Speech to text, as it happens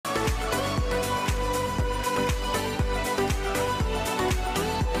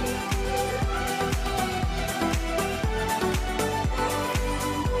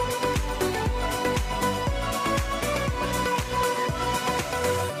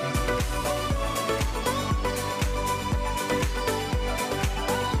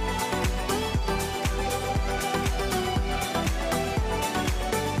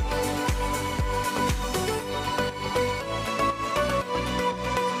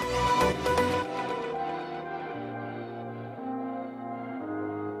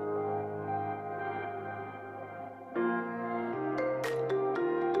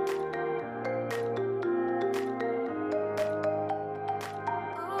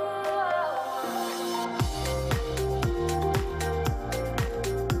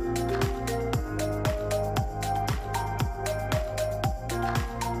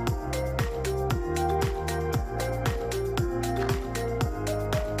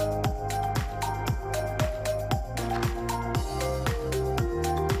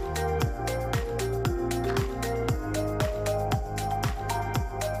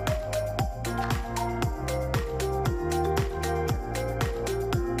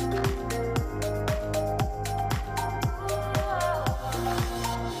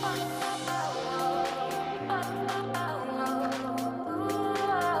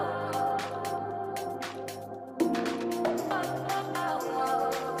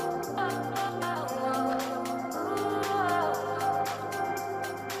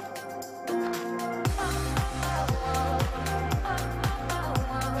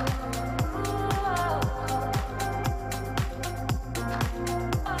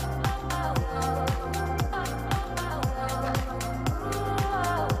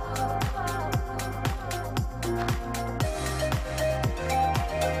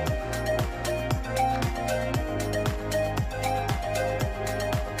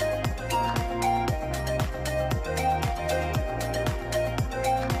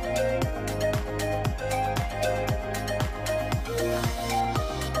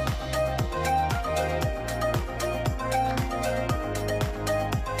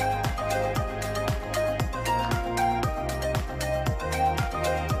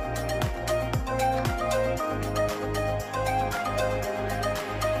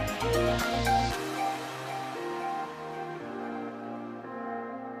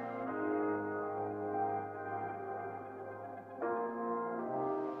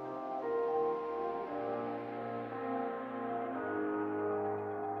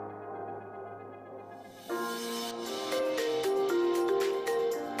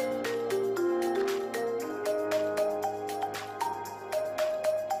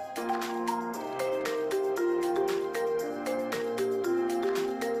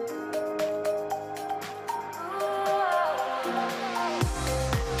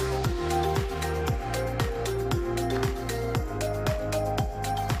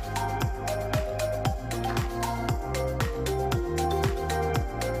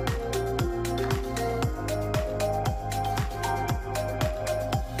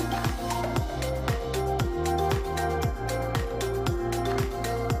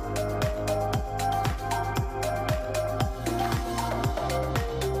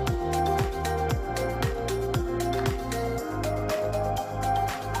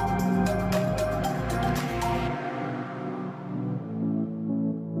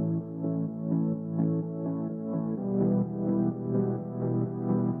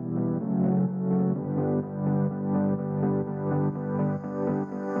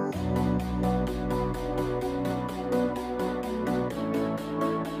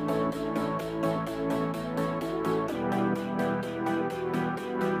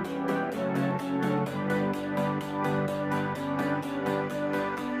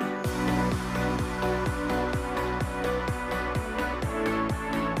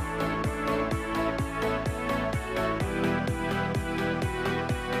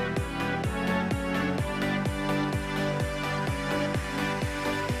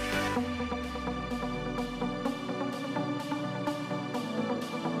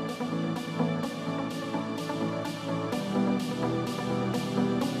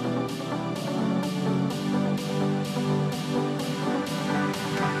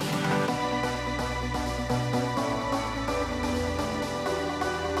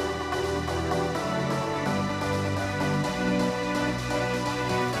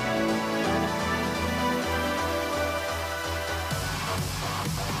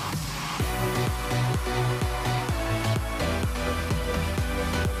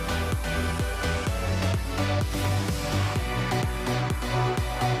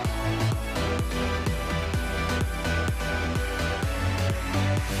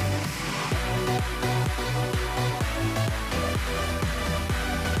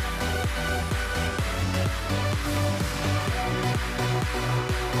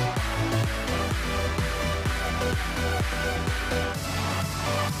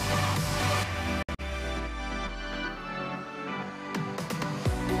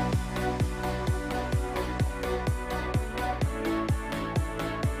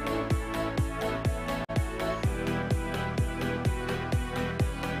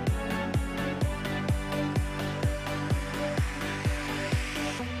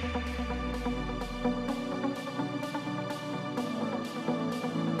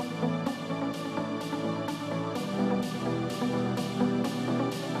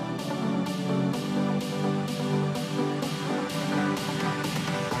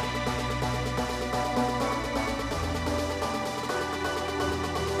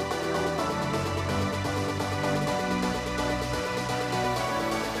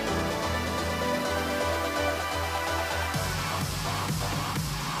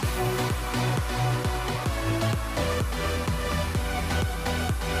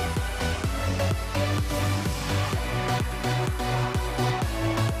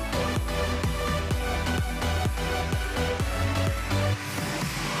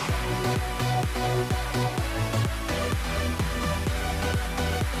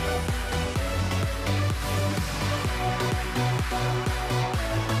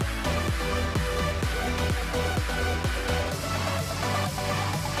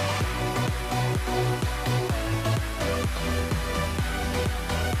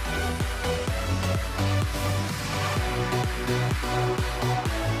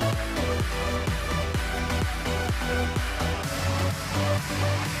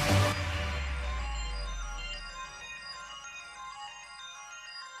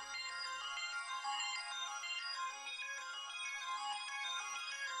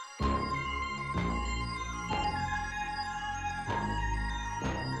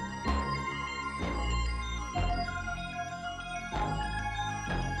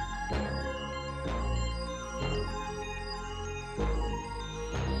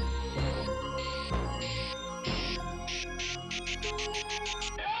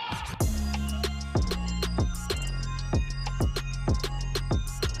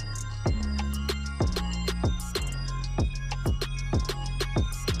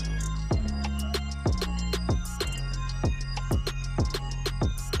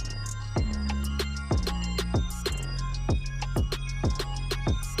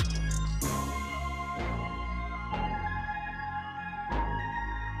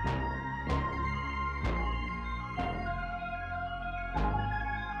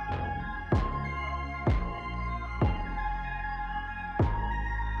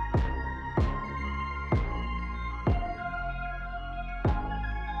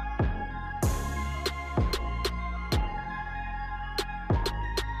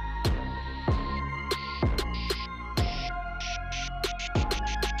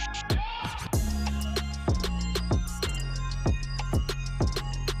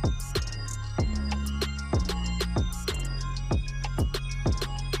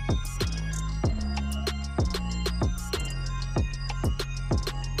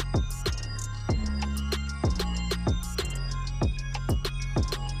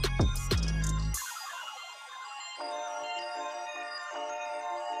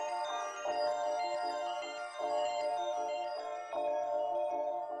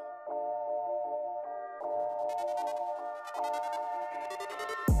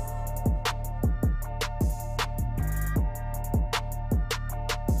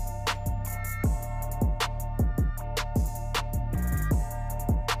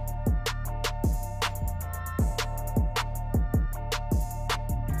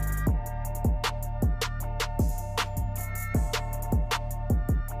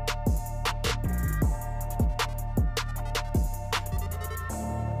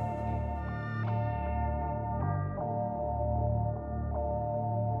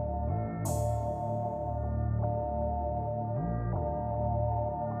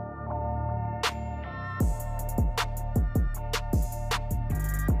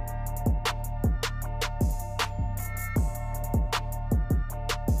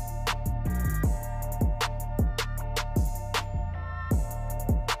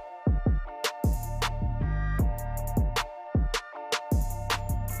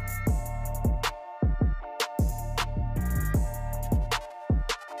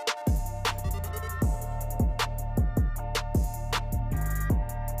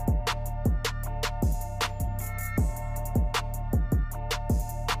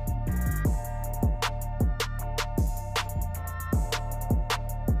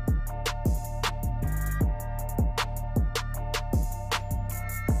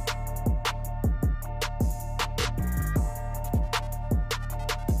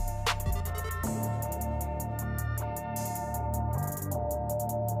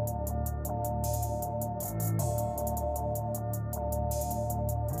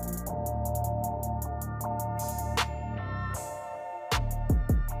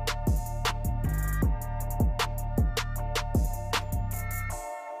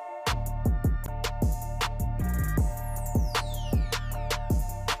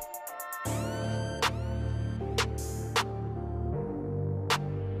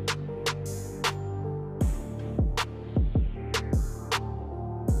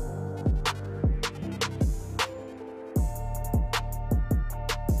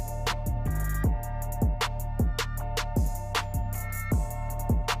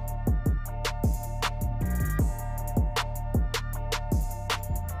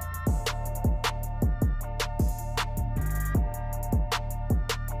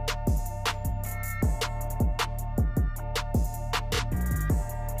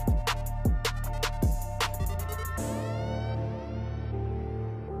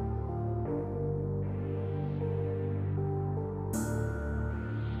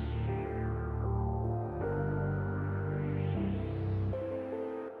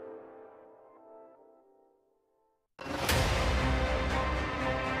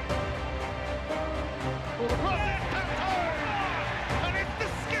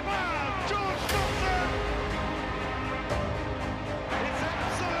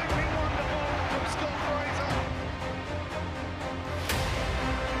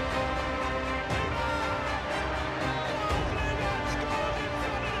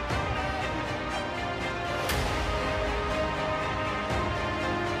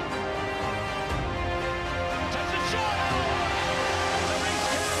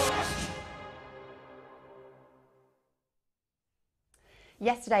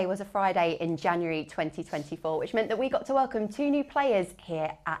Yesterday was a Friday in January 2024, which meant that we got to welcome 2 new players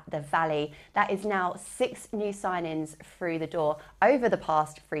here at the Valley. That is now 6 new signings through the door over the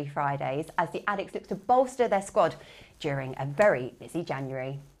past 3 Fridays as the Addicts look to bolster their squad during a very busy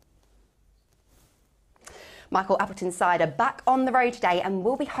January. Michael Appleton's side are back on the road today and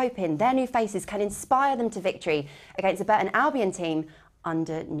we'll be hoping their new faces can inspire them to victory against the Burton Albion team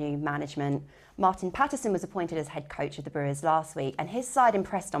under new management. Martin Patterson was appointed as head coach of the Brewers last week and his side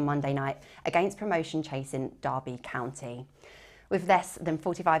impressed on Monday night against promotion-chasing Derby County. With less than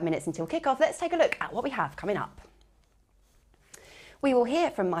 45 minutes until kick-off, let's take a look at what we have coming up. We will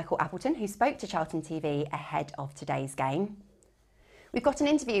hear from Michael Appleton, who spoke to CharltonTV ahead of today's game. We've got an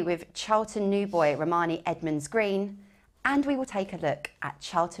interview with Charlton new boy Rarmani Edmonds-Green, and we will take a look at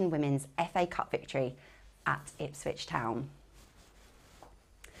Charlton Women's FA Cup victory at Ipswich Town.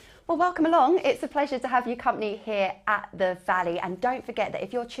 Well, welcome along. It's a pleasure to have you company here at the Valley. And don't forget that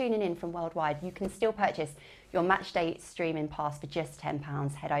if you're tuning in from worldwide, you can still purchase your matchday streaming pass for just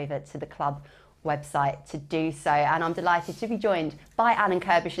 £10. Head over to the club website to do so. And I'm delighted to be joined by Alan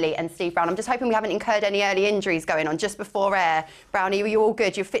Curbishley and Steve Brown. I'm just hoping we haven't incurred any early injuries going on just before air. Brownie, are you all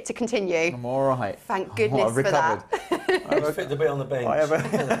good? You're fit to continue? I'm all right. Thank goodness for that. I'm fit to be on the bench.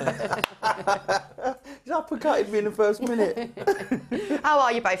 He's uppercutted me in the first minute. How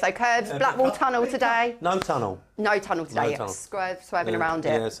are you both though? Curbs, Blackwall Tunnel today? No tunnel. No tunnel today. No tunnel. Swerving around it.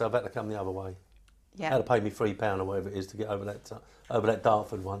 Yeah, so I've had to come the other way. Yeah. Had to pay me £3 or whatever it is to get over that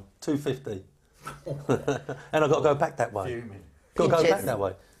Dartford one. £2.50. And I've got to go back that way. Got to go back that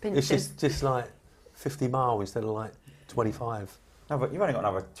way. It's just like 50 miles instead of like 25. No, but you've only got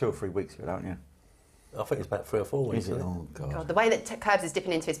another 2 or 3 weeks of it, haven't you? I think it's about 3 or 4 weeks. Is it? Oh, God. The way that Curbs is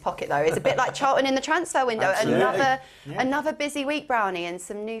dipping into his pocket, though, is a bit like Charlton in the transfer window. Another busy week, Brownie, and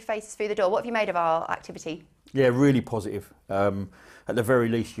some new faces through the door. What have you made of our activity? Yeah, really positive. At the very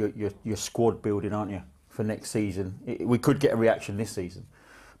least, you're squad building, aren't you, for next season? We could get a reaction this season,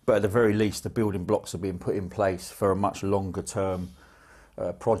 but at the very least, the building blocks are being put in place for a much longer term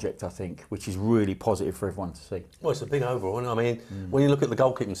project, I think, which is really positive for everyone to see. Well, it's a big overhaul. I mean, when you look at the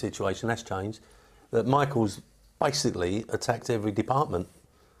goalkeeping situation, that's changed. That Michael's basically attacked every department.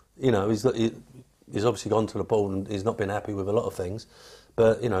 You know, he's obviously gone to the ball and he's not been happy with a lot of things.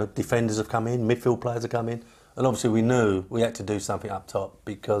 But, you know, defenders have come in, midfield players have come in. And obviously we knew we had to do something up top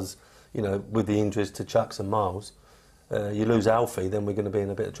because, you know, with the injuries to Chucks and Miles, you lose Alfie, then we're going to be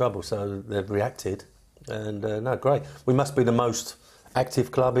in a bit of trouble. So they've reacted. And, no, great. We must be the most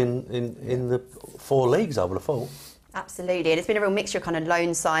active club in the 4 leagues, I would have thought. Absolutely, and it's been a real mixture of kind of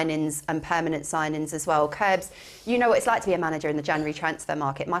loan signings and permanent signings as well. Curbs, you know what it's like to be a manager in the January transfer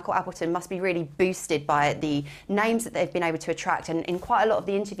market. Michael Appleton must be really boosted by the names that they've been able to attract, and in quite a lot of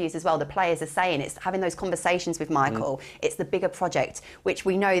the interviews as well, the players are saying it's having those conversations with Michael. It's the bigger project, which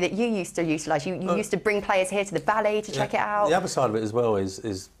we know that you used to utilise. You used to bring players here to the Valley to check it out. The other side of it as well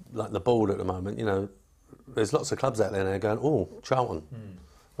is like the board at the moment. You know, there's lots of clubs out there now going, oh, Charlton.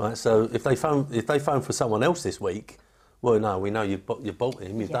 Right, so if they phone for someone else this week, well, no, we know you've bought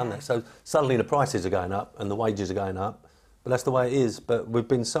him, you've done that. So suddenly the prices are going up and the wages are going up, but that's the way it is. But we've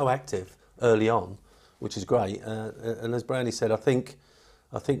been so active early on, which is great. And as Brownie said, I think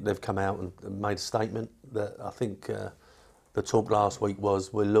they've come out and made a statement that I think the talk last week was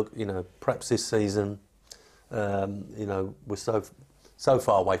you know, perhaps this season, you know, we're so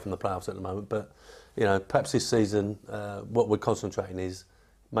far away from the playoffs at the moment, but you know, perhaps this season, what we're concentrating is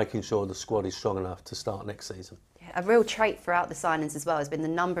making sure the squad is strong enough to start next season. A real trait throughout the signings as well has been the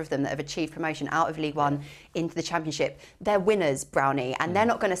number of them that have achieved promotion out of League One into the Championship. They're winners, Brownie, and they're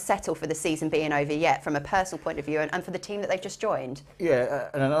not going to settle for the season being over yet from a personal point of view and for the team that they've just joined. Yeah,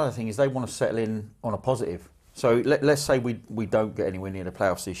 and another thing is they want to settle in on a positive. So let's say we don't get anywhere near the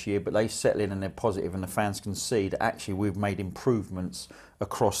playoffs this year, but they settle in and they're positive and the fans can see that actually we've made improvements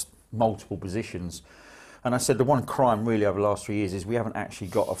across multiple positions. And I said the one crime really over the last 3 years is we haven't actually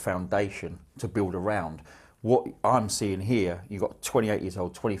got a foundation to build around. What I'm seeing here, you've got 28 years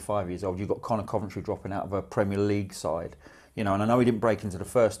old, 25 years old, you've got Connor Coventry dropping out of a Premier League side. You know, and I know he didn't break into the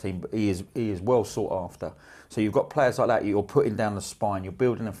first team, but he is well sought after. So you've got players like that, you're putting down the spine, you're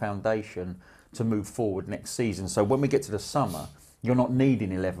building a foundation to move forward next season. So when we get to the summer, you're not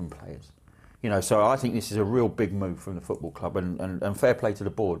needing 11 players. You know, so I think this is a real big move from the football club and fair play to the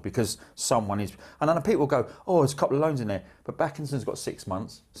board because someone is... And I know people go, oh, there's a couple of loans in there, but Backinson's got 6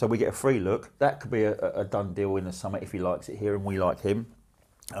 months, so we get a free look. That could be a done deal in the summer if he likes it here and we like him.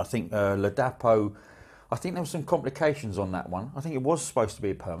 I think Ladapo, I think there were some complications on that one. I think it was supposed to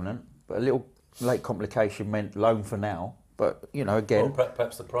be a permanent, but a little late complication meant loan for now. But, you know, again... Well,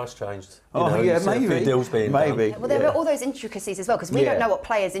 perhaps the price changed. Yeah, maybe. A few deals being maybe. done. Well, there are all those intricacies as well, because we don't know what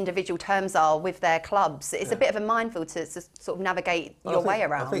players' individual terms are with their clubs. It's a bit of a minefield to sort of navigate your way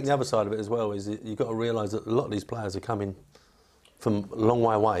around. I think the other side of it as well is you've got to realise that a lot of these players are coming from a long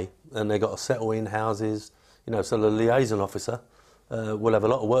way away, and they've got to settle in houses. You know, so the liaison officer will have a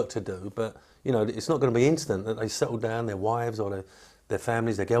lot of work to do, but, you know, it's not going to be instant that they settle down, their wives or their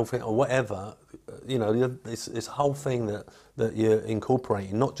families, their girlfriend or whatever. You know, it's a whole thing that you're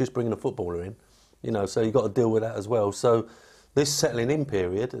incorporating, not just bringing a footballer in. You know, so you've got to deal with that as well. So this settling in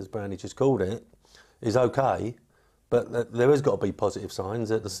period, as Brownie just called it, is okay, but there has got to be positive signs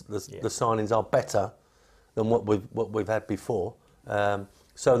that the signings are better than what we've had before,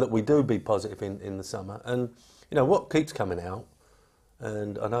 so that we do be positive in the summer. And, you know, what keeps coming out,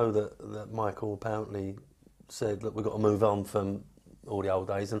 and I know that Michael apparently said that we've got to move on from all the old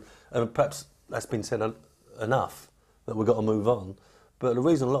days, and perhaps that's been said enough, that we've got to move on. But the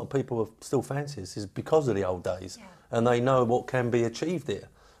reason a lot of people still fancy us is because of the old days, and they know what can be achieved here.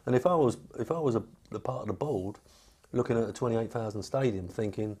 And if I was the part of the board, looking at a 28,000 stadium,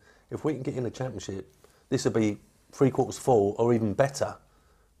 thinking if we can get in the Championship, this would be 3/4 full or even better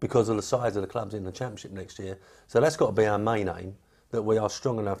because of the size of the clubs in the Championship next year. So that's got to be our main aim, that we are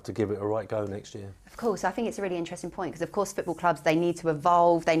strong enough to give it a right go next year. Of course, I think it's a really interesting point, because of course football clubs, they need to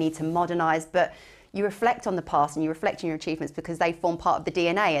evolve, they need to modernise, but you reflect on the past and you reflect on your achievements because they form part of the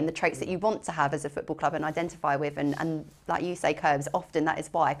DNA and the traits that you want to have as a football club and identify with, and like you say, Curbs, often that is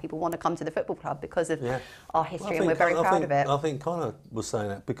why people want to come to the football club, because of our history, and we're very proud of it. I think Connor was saying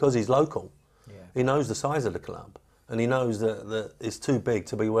that because he's local. He knows the size of the club, and he knows that it's too big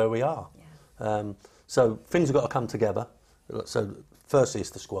to be where we are. So things have got to come together. So firstly, it's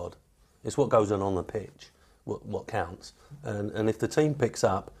the squad. It's what goes on the pitch, what counts. And if the team picks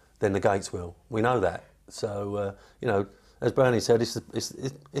up, then the gates will. We know that. So, you know, as Brownie said, it's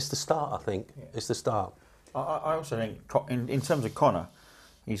the start, I think. It's the start. I also think, in terms of Connor,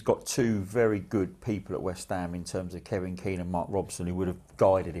 he's got two very good people at West Ham in terms of Kevin Keane and Mark Robson, who would have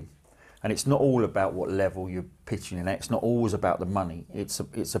guided him. And it's not all about what level you're pitching in at. It's not always about the money. It's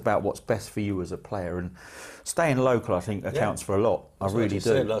about what's best for you as a player. And staying local, I think, accounts for a lot. That's I really do.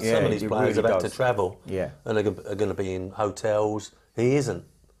 Said, like some of these players really have had to travel, and are going to be in hotels. He isn't.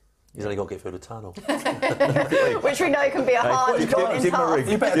 He's only got to get through the tunnel. Which we know can be a hard daunting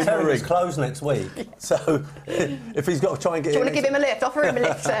task. You better tell him he's closed next week. So if he's got to try and get Do you want to give him a lift? Offer him a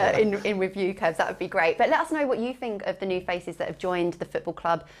lift in with you, Curbs. That would be great. But let us know what you think of the new faces that have joined the football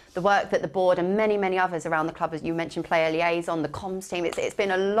club, the work that the board and many, many others around the club, as you mentioned, player liaison, the comms team. It's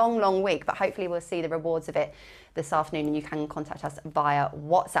been a long, long week, but hopefully we'll see the rewards of it this afternoon, and you can contact us via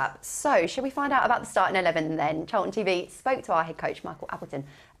WhatsApp. So, shall we find out about the starting 11 then? Charlton TV spoke to our head coach, Michael Appleton,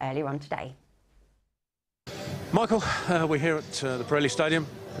 earlier on today. Michael, we're here at the Pirelli Stadium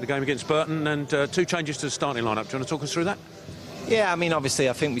for the game against Burton, and two changes to the starting lineup. Do you want to talk us through that? Yeah, I mean, obviously,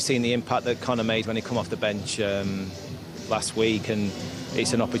 I think we've seen the impact that Connor made when he come off the bench last week, and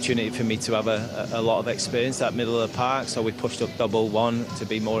it's an opportunity for me to have a lot of experience at middle of the park. So we pushed up double one to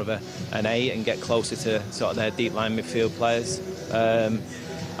be more of an 8 and get closer to sort of their deep line midfield players.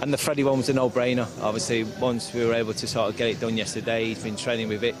 And the Freddie one was a no-brainer. Obviously, once we were able to sort of get it done yesterday, he's been training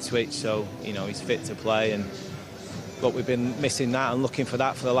with Ipswich, so you know he's fit to play. But we've been missing that and looking for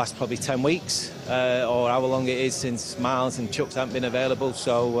that for the last probably 10 weeks, or however long it is since Miles and Chuks haven't been available.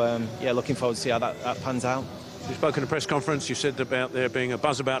 So yeah, looking forward to see how that pans out. You spoke in a press conference. You said about there being a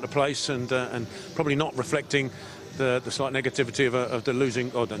buzz about the place, and probably not reflecting the slight negativity of the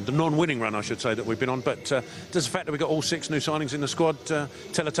losing, or the non-winning run, I should say, that we've been on. But does the fact that we've got all 6 new signings in the squad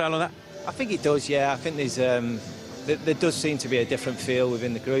tell a tale of that? I think it does. Yeah, I think there does seem to be a different feel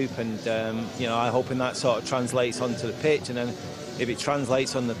within the group, and you know, I'm hoping that sort of translates onto the pitch. And then if it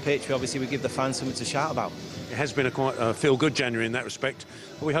translates on the pitch, we give the fans something to shout about. It has been a quite feel-good January in that respect.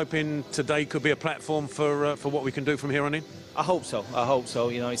 Are we hoping today could be a platform for what we can do from here on in? I hope so. I hope so.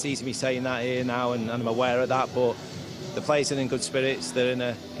 You know, it's easy me saying that here now, and I'm aware of that. But the players are in good spirits. They're in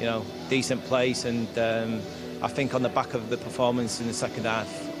a decent place, and I think on the back of the performance in the second half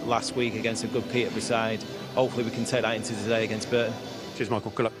last week against a good Peterborough side, hopefully we can take that into today against Burton. Cheers,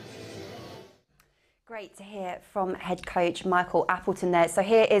 Michael. Good luck. Great to hear from head coach Michael Appleton there. So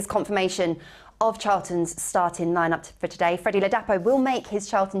here is confirmation of Charlton's starting lineup for today. Freddie Ladapo will make his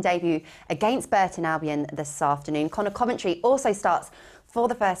Charlton debut against Burton Albion this afternoon. Connor Coventry also starts for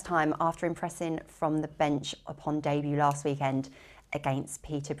the first time after impressing from the bench upon debut last weekend against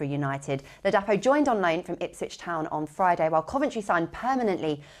Peterborough United. Ladapo joined on loan from Ipswich Town on Friday, while Coventry signed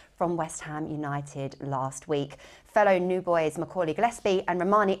permanently from West Ham United last week. Fellow new boys Macaulay Gillespie and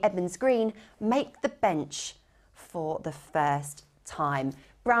Rarmani Edmonds-Green make the bench for the first time.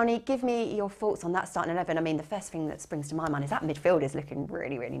 Brownie, give me your thoughts on that starting 11. I mean, the first thing that springs to my mind is that midfield is looking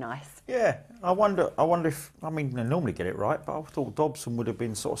really, really nice. Yeah, I wonder if, I mean, they normally get it right, but I thought Dobson would have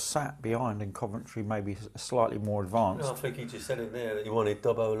been sort of sat behind and Coventry maybe slightly more advanced. No, I think he just said it there that he wanted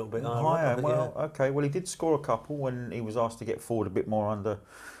Dobbo a little bit higher. Well, okay, well, he did score a couple when he was asked to get forward a bit more under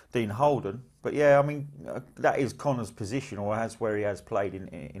Dean Holden. But yeah, I mean, that is Connor's position, or that's where he has played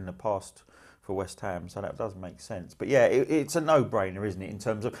in the past for West Ham, so that does make sense. But yeah, it's a no-brainer, isn't it, in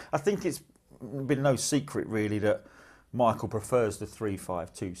terms of... I think it's been no secret, really, that Michael prefers the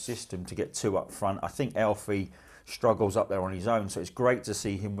 3-5-2 system to get two up front. I think Alfie struggles up there on his own, so it's great to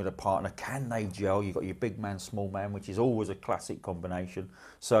see him with a partner. Can they gel? You've got your big man, small man, which is always a classic combination.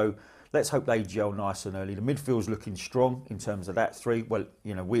 So let's hope they gel nice and early. The midfield's looking strong in terms of that three. Well,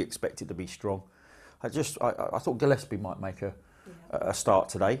 you know, we expect it to be strong. I thought Gillespie might make a start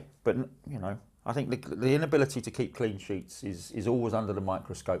today, but you know, I think the inability to keep clean sheets is always under the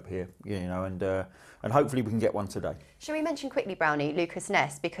microscope here, you know, and hopefully we can get one today. Shall we mention quickly, Brownie, Lucas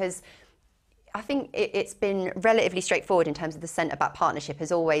Ness, because I think it's been relatively straightforward in terms of the centre-back partnership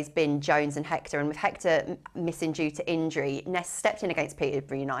has always been Jones and Hector, and with Hector missing due to injury, Ness stepped in against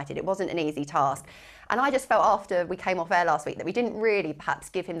Peterborough United. It wasn't an easy task. And I just felt after we came off air last week that we didn't really perhaps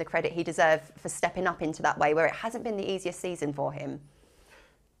give him the credit he deserved for stepping up into that way, where it hasn't been the easiest season for him.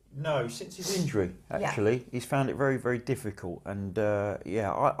 No, since his injury, actually, he's found it very, very difficult. And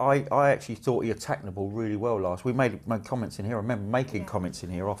I actually thought he attacked the ball really well last. We made comments in here. I remember making comments in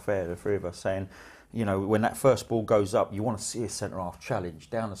here off air, the three of us, saying, you know, when that first ball goes up, you want to see a centre half challenge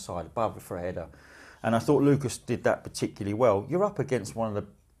down the side, above it for a header. And I thought Lucas did that particularly well. You're up against one of the,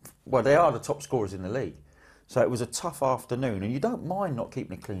 well, they are the top scorers in the league. So it was a tough afternoon, and you don't mind not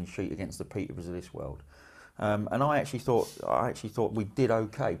keeping a clean sheet against the Peterboroughs of this world. And I actually thought we did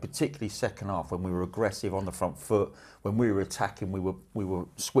okay, particularly second half when we were aggressive on the front foot, when we were attacking, we were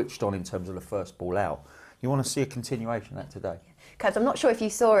switched on in terms of the first ball out. You want to see a continuation of that today. Curbs, I'm not sure if you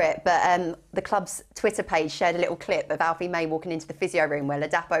saw it, but the club's Twitter page shared a little clip of Alfie May walking into the physio room where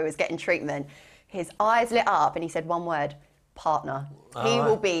Ladapo was getting treatment. His eyes lit up and he said one word: partner. He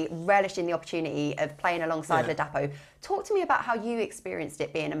will be relishing the opportunity of playing alongside Ladapo. Talk to me about how you experienced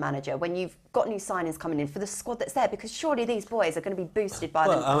it being a manager when you've got new signings coming in for the squad that's there, because surely these boys are going to be boosted by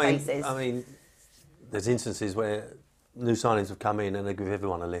the faces. I mean, there's instances where new signings have come in and they give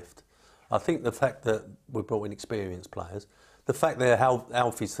everyone a lift. I think the fact that we've brought in experienced players, the fact that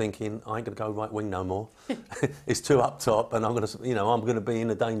Alfie's thinking, I ain't going to go right wing no more. It's too up top, and I'm going to be in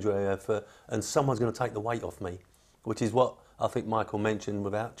the danger area and someone's going to take the weight off me, which is what I think Michael mentioned.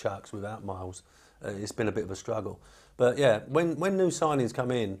 Without Chucks, without Miles, it's been a bit of a struggle. But yeah, when new signings come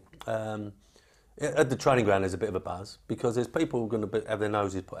in, at the training ground there's a bit of a buzz because there's people going to have their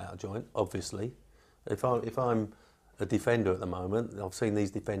noses put out of joint, obviously. If I'm a defender at the moment, I've seen these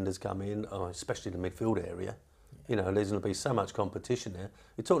defenders come in, especially the midfield area. You know, there's going to be so much competition there.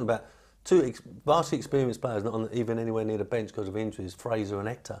 You're talking about two vastly experienced players not even anywhere near the bench because of injuries, Fraser and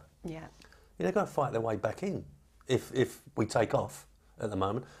Hector. Yeah. They're going to fight their way back in if we take off at the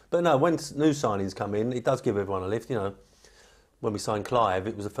moment. But no, when new signings come in, it does give everyone a lift. You know, when we signed Clive,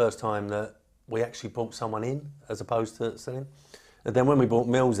 it was the first time that we actually brought someone in as opposed to selling. And then when we bought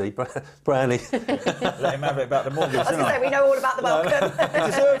Millsy, Brownie... Let him have it about the mortgage, I was going to say, we know all about the welcome.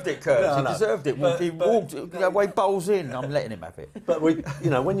 He deserved it, Kurt. He deserved it. He walked away, bowls in. I'm letting him have it. But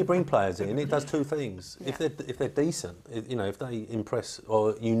when you bring players in, it does two things. Yeah. If they're decent, if they impress,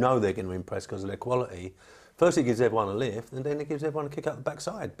 or they're going to impress because of their quality, first it gives everyone a lift, and then it gives everyone a kick up the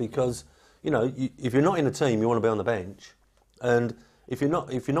backside. Because if you're not in the team, you want to be on the bench, and if you're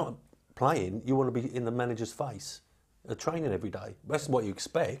not playing, you want to be in the manager's face. Training every day. That's what you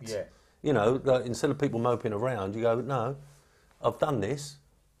expect. Yeah. Instead of people moping around, you go, no, I've done this.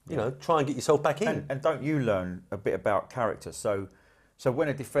 Try and get yourself back in. And don't you learn a bit about character? So when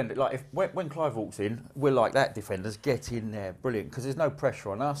a defender, when Clive walks in, we're like that. Defenders get in there, brilliant, because there's no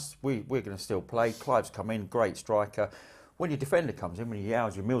pressure on us. We're going to still play. Clive's come in, great striker. When your defender comes in, when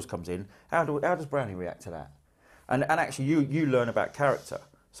your Mills comes in, how does Brownie react to that? And actually, you learn about character.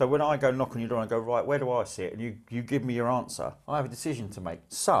 So when I go knock on your door and I go, right, where do I sit? And you give me your answer, I have a decision to make.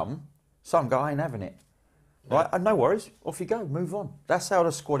 Some go, I ain't having it. Right? And no worries, off you go, move on. That's how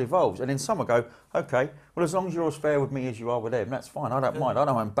the squad evolves. And then some will go, okay, well, as long as you're as fair with me as you are with them, that's fine. I don't mind. I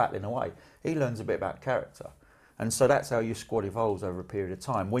don't mind battling away. He learns a bit about character. And so that's how your squad evolves over a period of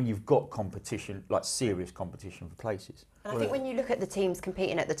time when you've got competition, like serious competition for places. And I think when you look at the teams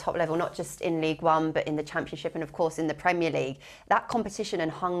competing at the top level, not just in League One, but in the Championship and, of course, in the Premier League, that competition and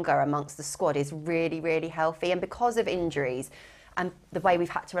hunger amongst the squad is really, really healthy. And because of injuries and the way we've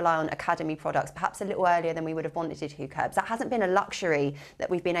had to rely on academy products, perhaps a little earlier than we would have wanted to, Curbs. That hasn't been a luxury that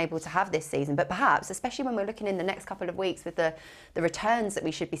we've been able to have this season, but perhaps, especially when we're looking in the next couple of weeks with the returns that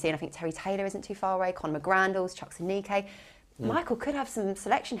we should be seeing, I think Terry Taylor isn't too far away, Conor McGrandles, Chuks Aneke. Michael could have some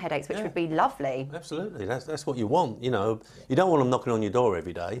selection headaches, which would be lovely. Absolutely, that's what you want. You know, you don't want them knocking on your door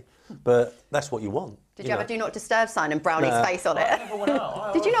every day, but that's what you want. Did you have a do not disturb sign and Brownie's face on it? I never went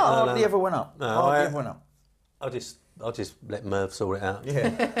up. Did you not? Hardly ever went up. Hardly ever went up. I'll just let Merv sort it out.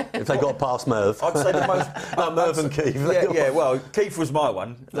 Yeah. If they got past Merv. I'd say the most... Merv and Keith. Well, Keith was my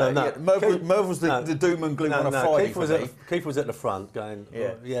one. Merv was the doom and gloom on a Friday. Keith was at the front going,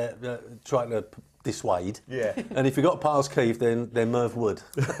 trying to dissuade. Yeah. And if you got past Keith, then Merv would.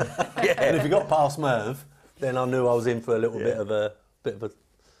 Yeah. And if you got past Merv, then I knew I was in for a little bit of a,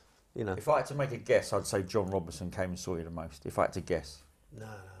 you know. If I had to make a guess, I'd say John Robertson came and saw you the most. If I had to guess. No.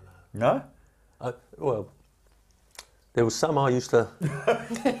 No? Well, there was some I used to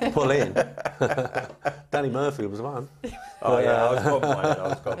pull in. Danny Murphy was one. Oh, yeah, I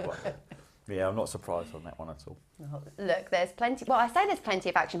was gone by it. Yeah, I'm not surprised on that one at all. Look, there's plenty... Well, I say there's plenty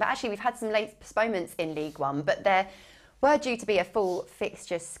of action, but actually we've had some late postponements in League One, but there were due to be a full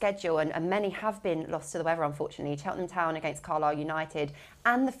fixture schedule, and many have been lost to the weather, unfortunately. Cheltenham Town against Carlisle United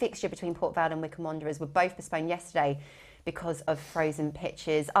and the fixture between Port Vale and Wycombe Wanderers were both postponed yesterday because of frozen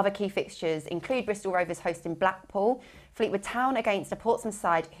pitches. Other key fixtures include Bristol Rovers hosting Blackpool, Fleetwood Town against a Portsmouth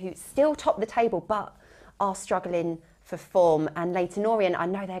side who still top the table but are struggling for form, and Leyton Orient, I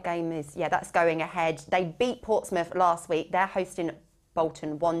know their game is, that's going ahead. They beat Portsmouth last week. They're hosting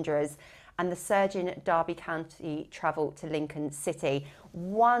Bolton Wanderers, and the surging Derby County travel to Lincoln City.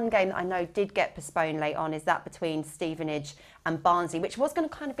 One game that I know did get postponed late on is that between Stevenage and Barnsley, which was going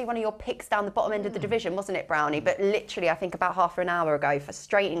to kind of be one of your picks down the bottom end of the division, wasn't it, Brownie? But literally, I think about half an hour ago,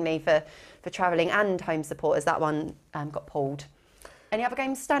 frustratingly for travelling and home supporters, that one got pulled. Any other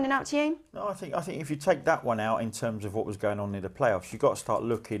games standing out to you? No, I think if you take that one out in terms of what was going on in the playoffs, you've got to start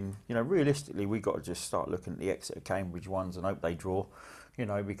looking, realistically, we've got to just start looking at the Exeter Cambridge ones and hope they draw,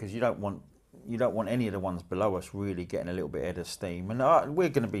 because you don't want any of the ones below us really getting a little bit ahead of steam. And we're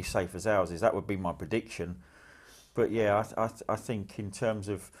going to be safe as ours is. That would be my prediction. But yeah, I think in terms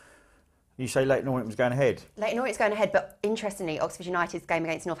of, you say Leyton Orient was going ahead? Leyton Orient's going ahead, but interestingly, Oxford United's game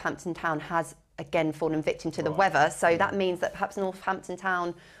against Northampton Town has again fallen victim to the weather. So that means that perhaps Northampton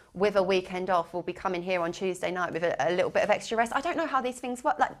Town, with a weekend off, will be coming here on Tuesday night with a little bit of extra rest. I don't know how these things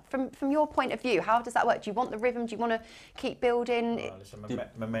work. Like from your point of view, how does that work? Do you want the rhythm? Do you want to keep building? Well,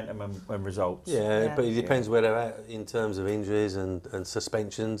 it's momentum and results. Yeah, but it depends where they're at in terms of injuries and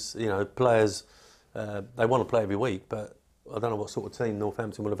suspensions. Players, they want to play every week, but I don't know what sort of team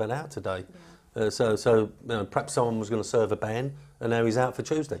Northampton would have had out today. Yeah. So perhaps someone was going to serve a ban, and now he's out for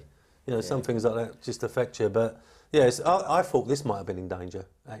Tuesday. Some things like that just affect you. But yes, I thought this might have been in danger,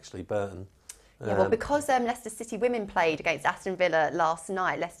 actually, Burton. Yeah, well, because Leicester City women played against Aston Villa last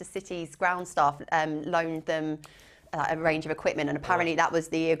night, Leicester City's ground staff loaned them a range of equipment, and apparently that was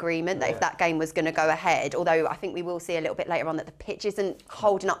the agreement, that if that game was going to go ahead, although I think we will see a little bit later on that the pitch isn't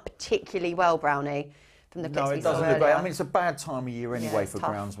holding up particularly well, Brownie. From the no, it doesn't look great. I mean, it's a bad time of year anyway for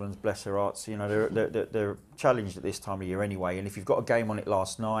groundsmen, bless their hearts. They're challenged at this time of year anyway. And if you've got a game on it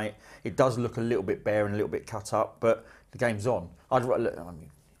last night, it does look a little bit bare and a little bit cut up, but the game's on. I'd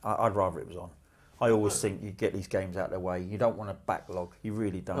rather it was on. I always think you get these games out of their way. You don't want to backlog. You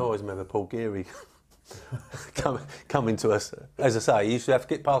really don't. I always remember Paul Geary coming to us. As I say, he used to have to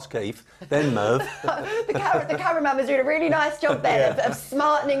get past Keith, then Merv. the cameraman was doing a really nice job there of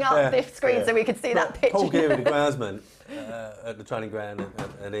smartening up the screen so we could see that picture. Paul Geary, the groundsman at the training ground,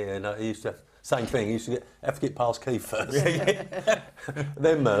 and he used to have same thing. He used to have to get past Keith first,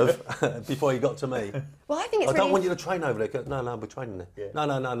 then Merv, before he got to me. Well, I think it's I don't want you to train over there. No, we're training there. Yeah.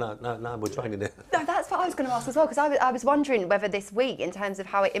 No, we're training there. No, that's what I was going to ask as well, because I was wondering whether this week, in terms of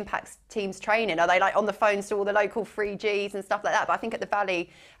how it impacts teams' training, are they like on the phones to all the local 3Gs and stuff like that? But I think at the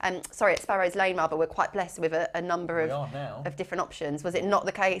Valley, at Sparrows Lane rather, we're quite blessed with a number of different options. Was it not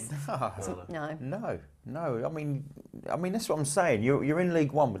the case? No. I mean that's what I'm saying. You're in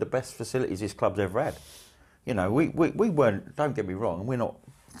League One with the best facilities this club's ever had. We weren't. Don't get me wrong. We're not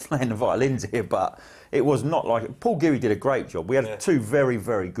playing the violins here, but it was not like Paul Geary did a great job. We had two very,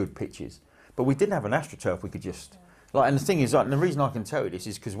 very good pitches, but we didn't have an AstroTurf. We could just and the thing is, and the reason I can tell you this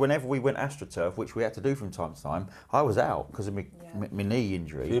is because whenever we went AstroTurf, which we had to do from time to time, I was out because of my knee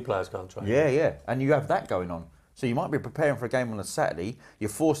injury. Few players can't train. Yeah, and you have that going on. So you might be preparing for a game on a Saturday, you're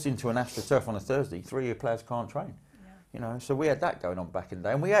forced into an AstroTurf on a Thursday, 3 of your players can't train. So we had that going on back in the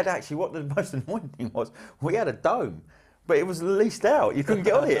day. And we had actually, what the most annoying thing was, we had a dome. but it was leased out. You couldn't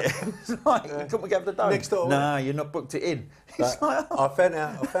get on it. It's like, you couldn't get up the dome. Next door. No, you're not booked it in. It's like, I found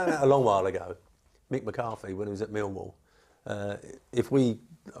out a long while ago, Mick McCarthy, when he was at Millwall,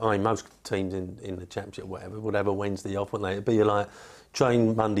 most teams in the Championship, whatever, would have a Wednesday off, wouldn't they? It'd be like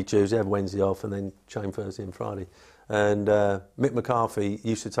train Monday, Tuesday, have Wednesday off, and then train Thursday and Friday. And Mick McCarthy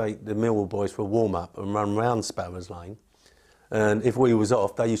used to take the Millwall boys for a warm-up and run round Sparrows Lane. And if we was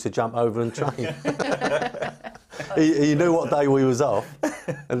off, they used to jump over and train. he knew what day we was off,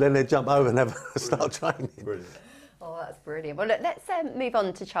 and then they'd jump over and start training. brilliant. Oh, that's brilliant. Well, look, let's move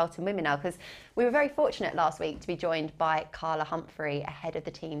on to Charlton women now, because we were very fortunate last week to be joined by Carla Humphrey ahead of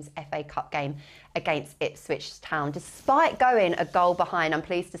the team's FA Cup game against Ipswich Town. Despite going a goal behind, I'm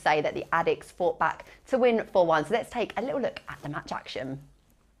pleased to say that the Addicts fought back to win 4-1. So let's take a little look at the match action.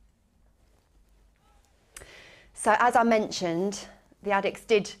 So as I mentioned, the Addicts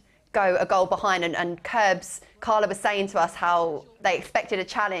did go a goal behind, and Carla was saying to us how they expected a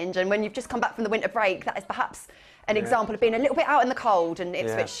challenge, and when you've just come back from the winter break, that is perhaps an example of being a little bit out in the cold, and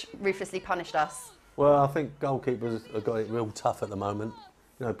Ipswich ruthlessly punished us. Well, I think goalkeepers have got it real tough at the moment,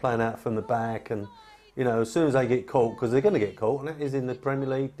 you know, playing out from the back, and you know, as soon as they get caught, because they're going to get caught, and that is in the Premier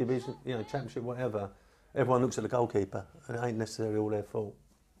League, Division, you know, Championship, whatever, everyone looks at the goalkeeper, and it ain't necessarily all their fault.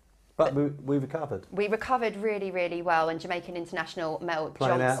 But we recovered. We recovered really, really well, and Jamaican international Mel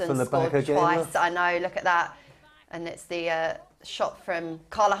Johnson scored twice. I know, look at that. And it's the shot from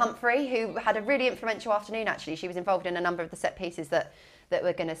Carla Humphrey, who had a really influential afternoon, actually. She was involved in a number of the set pieces that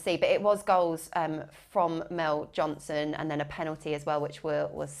we're going to see. But it was goals from Mel Johnson, and then a penalty as well, which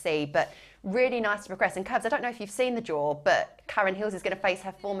we'll see. But really nice to progress. And Curbs, I don't know if you've seen the draw, but Karen Hills is going to face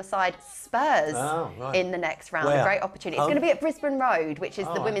her former side Spurs in the next round. Where? A great opportunity. It's going to be at Brisbane Road, which is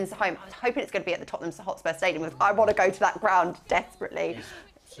the women's home. I'm hoping it's going to be at the Tottenham Hotspur Stadium. I want to go to that ground desperately.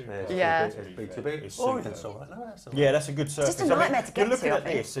 Yeah, that's a good surface. Just a nightmare to get to. You're looking at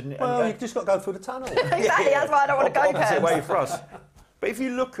this, well, you've just got to go through the tunnel. Exactly, that's why I don't want to go. Opposite way for us. But if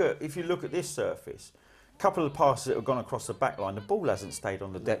you look at this surface, a couple of passes that have gone across the back line, the ball hasn't stayed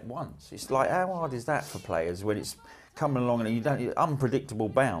on the deck once. It's like, how hard is that for players when it's coming along and you don't unpredictable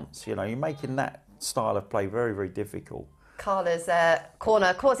bounce? You know, you're making that style of play very, very difficult. Carla's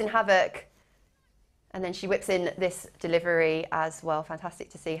corner causing havoc. And then she whips in this delivery as well. Fantastic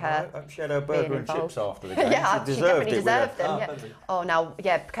to see her. I hope she had her burger and chips after the game. Yeah, she definitely deserved them. Yeah. Oh, now,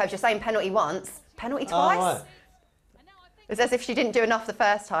 Coach, you're saying penalty once, penalty twice? Oh, right. It was as if she didn't do enough the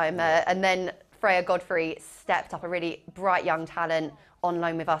first time. And then Freya Godfrey stepped up, a really bright young talent on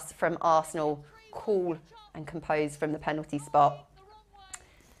loan with us from Arsenal. Cool and composed from the penalty spot.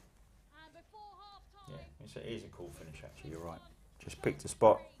 Yeah, it is a cool finish, actually, you're right. Just picked a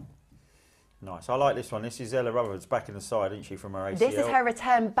spot. Nice. I like this one. This is Ella Rutherford's back in the side, isn't she, from her ACL? This is her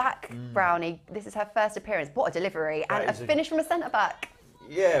return back, Brownie. This is her first appearance. What a delivery. And a finish from a centre-back.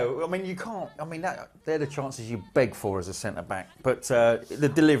 Yeah, I mean, you can't... I mean, they're the chances you beg for as a centre-back. But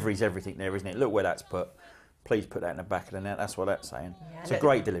the delivery's everything there, isn't it? Look where that's put. Please put that in the back of the net. That's what that's saying. Yeah, it's a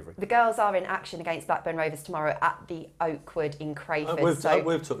great delivery. The girls are in action against Blackburn Rovers tomorrow at the Oakwood in Crayford.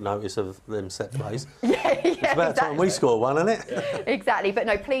 We've took notice of them set plays. It's about time we score one, isn't it? Yeah. Exactly. But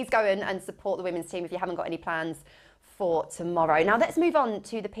no, please go and support the women's team if you haven't got any plans for tomorrow. Now let's move on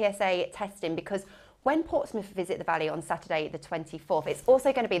to the PSA testing, because when Portsmouth visit the Valley on Saturday the 24th, it's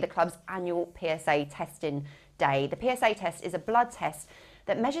also going to be the club's annual PSA testing day. The PSA test is a blood test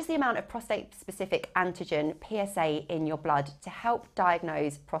that measures the amount of prostate-specific antigen, PSA, in your blood to help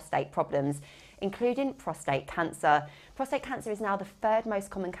diagnose prostate problems, including prostate cancer. Prostate cancer is now the third most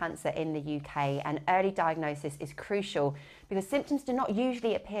common cancer in the UK, and early diagnosis is crucial because symptoms do not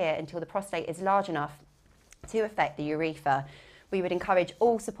usually appear until the prostate is large enough to affect the urethra. We would encourage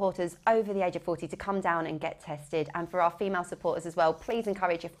all supporters over the age of 40 to come down and get tested. And for our female supporters as well, please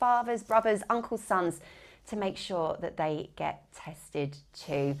encourage your fathers, brothers, uncles, sons to make sure that they get tested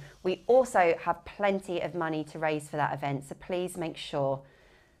too. We also have plenty of money to raise for that event, so please make sure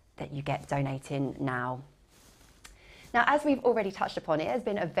that you get donating now. Now, as we've already touched upon, it has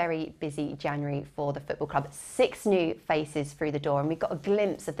been a very busy January for the football club. 6 new faces through the door, and we've got a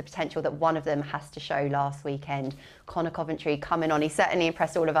glimpse of the potential that one of them has to show last weekend. Connor Coventry coming on. He certainly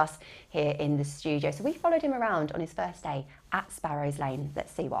impressed all of us here in the studio. So we followed him around on his first day at Sparrows Lane.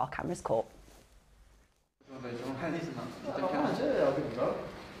 Let's see what our cameras caught.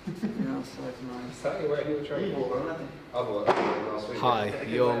 Hi,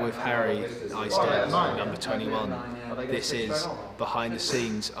 you're with Harry Eystead, number 21. This is behind the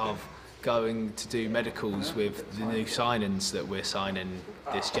scenes of going to do medicals with the new signings that we're signing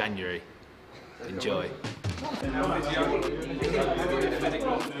this January. Enjoy.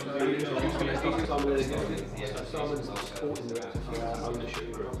 Simon's supporting the ownership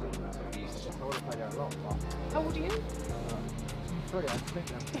group. How old are you?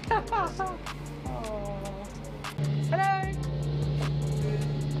 Hello.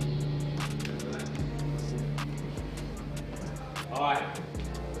 Hi.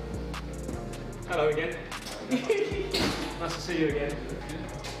 Hello again. Nice to see you again.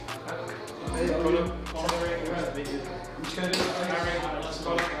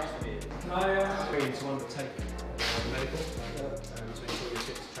 Colin, I need to undertake medical to ensure you're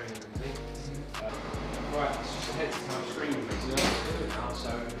fit to training with me. Right, let's just head to our screening now. So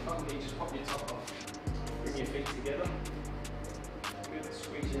if I can get you just pop your top off, bring your feet together. Good,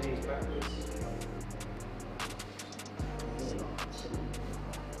 squeeze your knees backwards.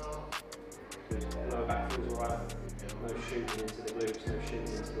 Good, lower back feels alright. No shooting into the glutes, no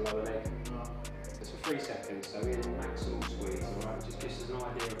shooting into the lower leg. Just for 3 seconds, so in maximal squeeze, alright? Just gives us an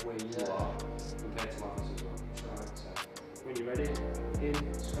idea of where you are compared to others as well. Alright, so when you're ready, in,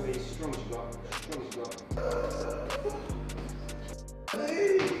 squeeze, strong as you got, strong as you got.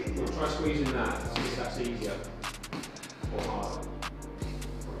 We'll try squeezing that, see if that's easier or harder.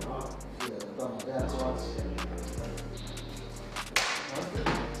 Hard. Yeah, done like that twice.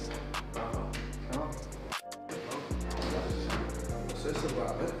 So it's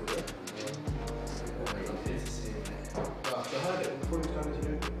about it, yeah? I heard it before he was going to do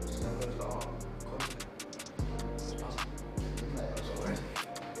it. So I was like, oh,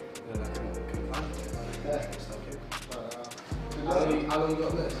 how long you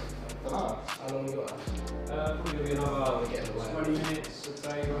got this? How long you got? Probably going to be another 20 minutes, I'd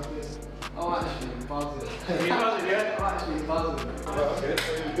say, roughly. Oh, actually, buzzing. Are you buzzing, yeah? I'm actually buzzing. Oh, that's good. Are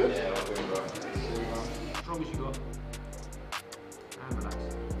you good? Yeah, I'm good, bro. Strong as you got. And relax.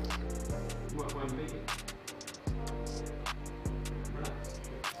 What am I beating? Relax.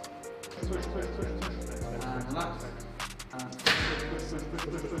 Switch. And relax.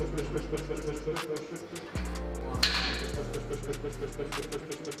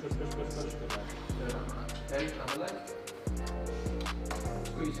 Okay, other leg.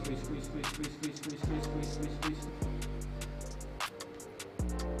 Squeeze.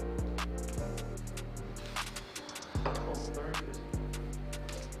 Oh, very good.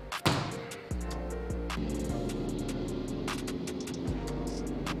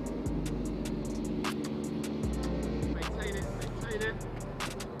 Maintain it.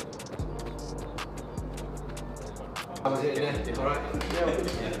 How was it in there? Alright?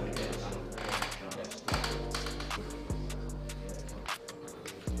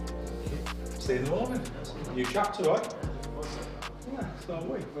 See you in the morning. New chapter, right? Yeah, start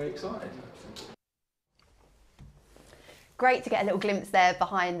week. Very excited. Great to get a little glimpse there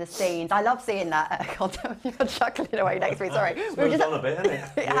behind the scenes. I love seeing that. God, you're chuckling away next to me, sorry. It's on a bit, hasn't it?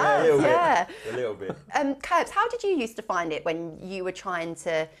 It has, yeah. A little bit. Curbs, how did you used to find it when you were trying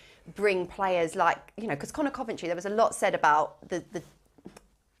to bring players like, you know, because Connor Coventry, there was a lot said about the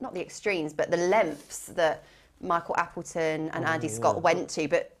not the extremes, but the lengths that Michael Appleton and Andy Scott went to,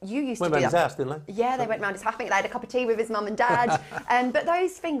 but you used to do Went round his that. house, didn't they? Yeah, they went round his house. I think they had a cup of tea with his mum and dad. But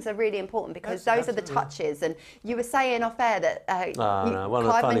those things are really important because those are the touches. And you were saying off air that One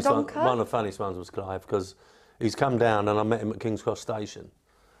of the funniest ones was Clive, because he's come down and I met him at King's Cross Station.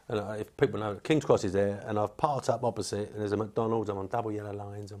 And if people know, King's Cross is there, and I've parked up opposite, and there's a McDonald's. I'm on double yellow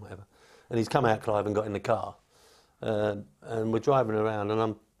lines and whatever. And he's come out, Clive, and got in the car, and we're driving around, and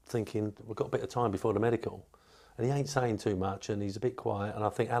I'm thinking we've got a bit of time before the medical. And he ain't saying too much, and he's a bit quiet. And I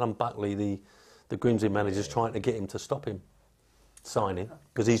think Alan Buckley, the Grimsby manager's trying to get him to stop him signing,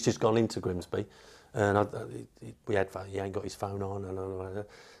 because he's just gone into Grimsby, and he ain't got his phone on, and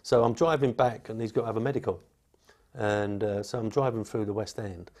so I'm driving back, and he's got to have a medical, and so I'm driving through the West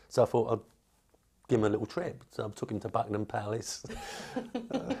End. So I thought I'd give him a little trip. So I took him to Buckingham Palace,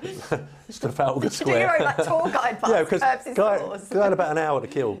 Trafalgar Square. You do your own like, tour guide pass. Yeah, because I had about an hour to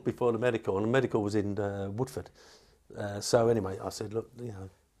kill before the medical, and the medical was in Woodford. So anyway, I said, look, you know,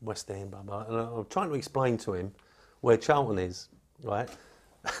 West End, blah, blah. And I'm trying to explain to him where Charlton is, right?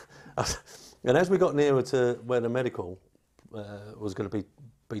 And as we got nearer to where the medical was going to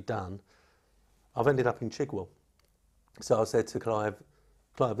be done, I've ended up in Chigwell. So I said to Clive,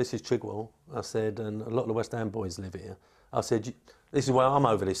 this is Chigwell. I said, and a lot of the West Ham boys live here. I said, this is where I'm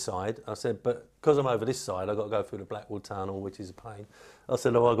over this side. I said, but because I'm over this side, I've got to go through the Blackwood Tunnel, which is a pain. I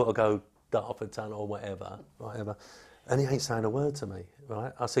said, I've got to go Dartford Tunnel or whatever. And he ain't saying a word to me,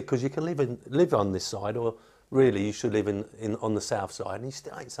 right? I said, because you can live on this side, or really you should live on the south side. And he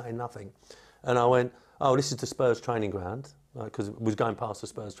still ain't saying nothing. And I went, oh, this is the Spurs training ground, because it was going past the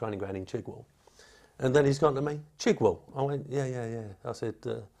Spurs training ground in Chigwell. And then he's gone to me, Chigwell. I went, yeah. I said,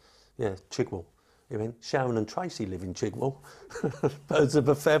 yeah, Chigwell. You mean Sharon and Tracy live in Chigwell? Birds of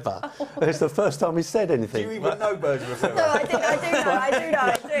a feather. It's the first time he said anything. Do you even know Birds of a Feather? No, I do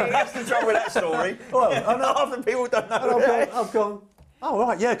know. That's the trouble with that story. Well, half the people don't know that. I've gone, oh,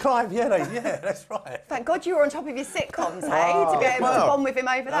 right, yeah, Clive, yeah, that's right. Thank God you were on top of your sitcoms, hey, to be able to bond with him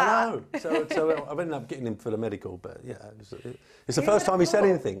over that. I know. So I've ended up getting him for the medical, but yeah, it's the first time he said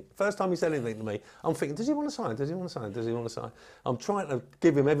anything. First time he said anything to me. I'm thinking, does he want to sign? Does he want to sign? Does he want to sign? I'm trying to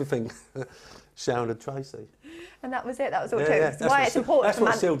give him everything. Sharon and Tracy. And that was it. That was all true. Yeah, It's why it's important. That's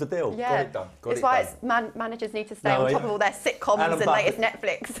what sealed the deal. Yeah. Got it done. It's why managers need to stay on top of all their sitcoms and latest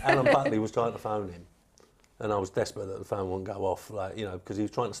Netflix. Alan Buckley was trying to phone him, and I was desperate that the phone wouldn't go off, like, you know, because he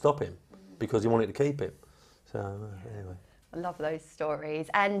was trying to stop him because he wanted to keep him. So anyway. I love those stories.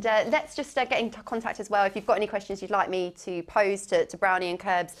 And let's just get in contact as well. If you've got any questions you'd like me to pose to Brownie and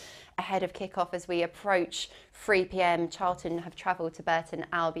Curbs ahead of kick-off as we approach 3 p.m. Charlton have travelled to Burton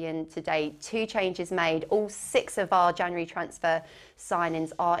Albion today. 2 changes made. All 6 of our January transfer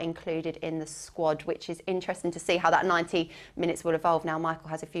signings are included in the squad, which is interesting to see how that 90 minutes will evolve. Now, Michael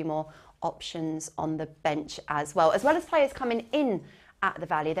has a few more options on the bench as well as players coming in at the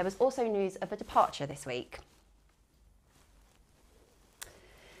Valley. There was also news of a departure this week.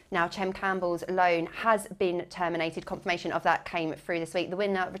 Now, Chem Campbell's loan has been terminated. Confirmation of that came through this week. The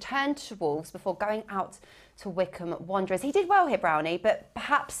winner returned to Wolves before going out to Wycombe Wanderers. He did well here, Brownie, but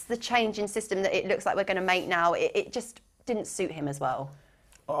perhaps the change in system that it looks like we're going to make now, it just didn't suit him as well.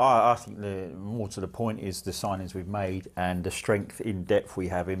 I think the more to the point is the signings we've made and the strength in depth we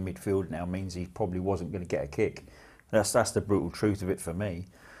have in midfield now means he probably wasn't going to get a kick. That's the brutal truth of it for me.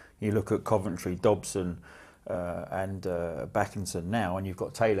 You look at Coventry, Dobson, and Backinson now, and you've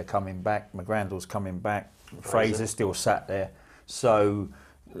got Taylor coming back, McGrandle's coming back, Fraser's still sat there. So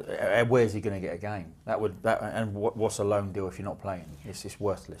where's he going to get a game? What's a loan deal if you're not playing? It's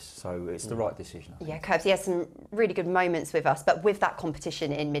worthless. So it's the right decision. Yeah, Curbs, he has some really good moments with us, but with that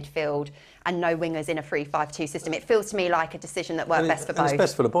competition in midfield and no wingers in a 3-5-2 system, it feels to me like a decision that worked best for both. It's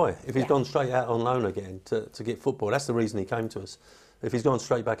best for the boy. If he's gone straight out on loan again to get football, that's the reason he came to us. If he's gone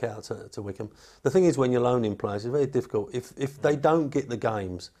straight back out to Wycombe. The thing is, when you're loaning players, it's very difficult. If they don't get the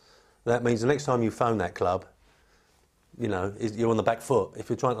games, that means the next time you phone that club, you know, you're on the back foot. If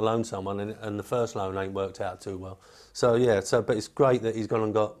you're trying to loan someone and the first loan ain't worked out too well. So, yeah, but it's great that he's gone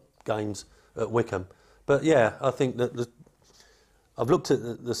and got games at Wycombe. But, yeah, I think that I've looked at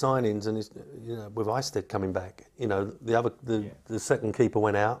the signings and, you know, with Eisted coming back, you know, the second keeper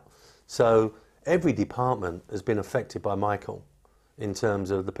went out. So every department has been affected by Michael in terms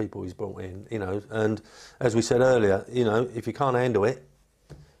of the people he's brought in, you know. And as we said earlier, you know, if you can't handle it,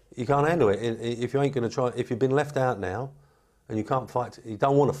 you can't handle it. If you ain't going to try, if you've been left out now and you can't fight, you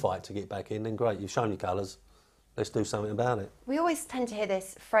don't want to fight to get back in, then great, you've shown your colours. Let's do something about it. We always tend to hear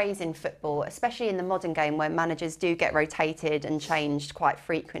this phrase in football, especially in the modern game where managers do get rotated and changed quite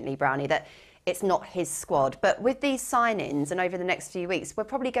frequently, Brownie, that it's not his squad. But with these signings and over the next few weeks, we're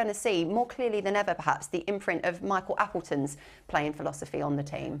probably going to see more clearly than ever, perhaps, the imprint of Michael Appleton's playing philosophy on the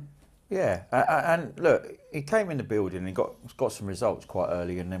team. Yeah, and look, he came in the building and he got some results quite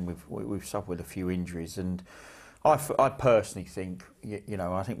early, and then we've suffered with a few injuries. And I personally think, you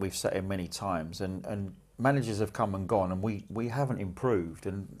know, I think we've said it many times, and managers have come and gone, and we haven't improved,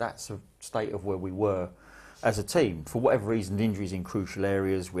 and that's a state of where we were as a team. For whatever reason, injuries in crucial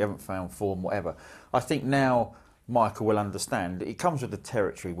areas, we haven't found form, whatever. I think now Michael will understand. It comes with the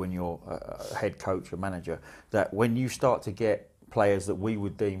territory when you're a head coach or manager, that when you start to get players that we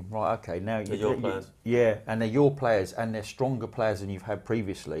would deem, right, okay, now you're your players. Yeah, and they're your players and they're stronger players than you've had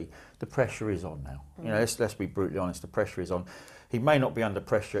previously, the pressure is on now. You know, let's be brutally honest, the pressure is on. He may not be under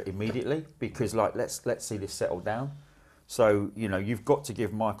pressure immediately because, like, let's see this settle down. So, you know, you've got to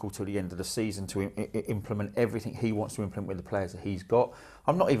give Michael till the end of the season to implement everything he wants to implement with the players that he's got.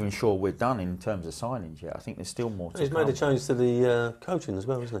 I'm not even sure we're done in terms of signings yet. I think there's still more to come. He's made a change to the coaching as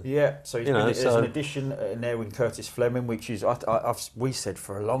well, hasn't he? Yeah, so there's an addition in there with Curtis Fleming, which is, we said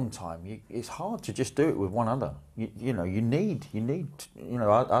for a long time, it's hard to just do it with one other. You know, you need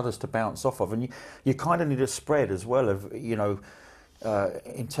others to bounce off of, and you kind of need a spread as well of, you know,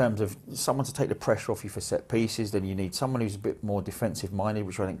 in terms of someone to take the pressure off you for set pieces. Then you need someone who's a bit more defensive minded,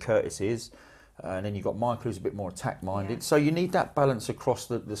 which I think Curtis is, and then you've got Michael who's a bit more attack minded. Yeah. So you need that balance across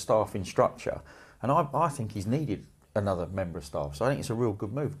the staffing structure, and I think he's needed another member of staff. So I think it's a real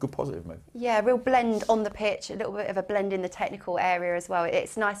good move, good positive move. Yeah, real blend on the pitch, a little bit of a blend in the technical area as well.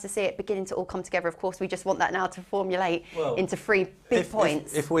 It's nice to see it beginning to all come together. Of course, we just want that now to formulate into 3 big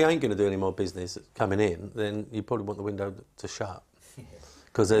points. If we ain't going to do any more business coming in, then you probably want the window to shut.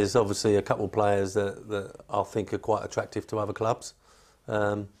 Because there's obviously a couple of players that I think are quite attractive to other clubs.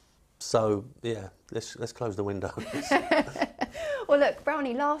 So yeah, let's close the window. Well, look,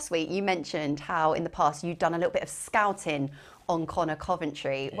 Brownie, last week you mentioned how in the past you'd done a little bit of scouting on Connor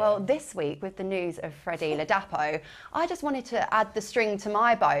Coventry. Yeah. Well, this week with the news of Freddie Ladapo, I just wanted to add the string to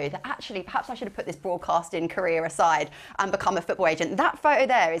my bow that actually perhaps I should have put this broadcasting career aside and become a football agent. That photo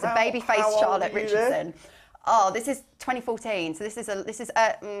there is a baby-faced Charlotte Richardson. Oh, this is 2014, so this is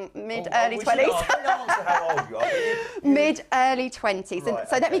mid-early 20s. Mid-early 20s. Right,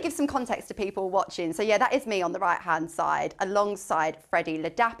 so let me give some context to people watching. So yeah, that is me on the right-hand side, alongside Freddie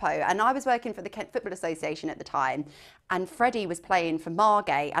Ladapo. And I was working for the Kent Football Association at the time, and Freddie was playing for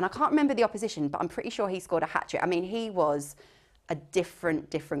Margate, and I can't remember the opposition, but I'm pretty sure he scored a hat-trick. I mean, he was a different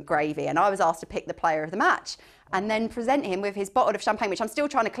gravy, and I was asked to pick the player of the match and then present him with his bottle of champagne, which I'm still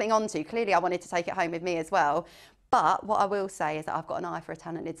trying to cling on to. Clearly I wanted to take it home with me as well, but what I will say is that I've got an eye for a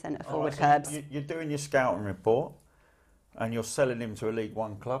talented centre forward. Right, so you're doing your scouting report and you're selling him to a League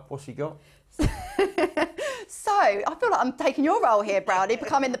One club. What's he got? So, I feel like I'm taking your role here, Brownie,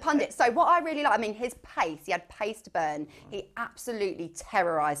 becoming the pundit. So what I really like, I mean, his pace, he had pace to burn. He absolutely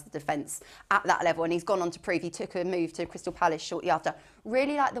terrorised the defence at that level, and he's gone on to prove he took a move to Crystal Palace shortly after.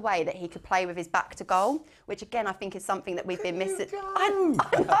 Really like the way that he could play with his back to goal, which again, I think is something that we've been missing. I know,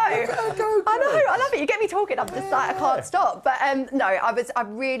 I love it. You get me talking, I'm just like, I can't stop. But no, I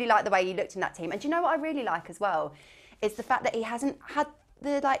really like the way he looked in that team. And do you know what I really like as well? It's the fact that he hasn't had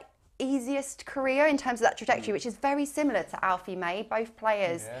the easiest career in terms of that trajectory, which is very similar to Alfie May. Both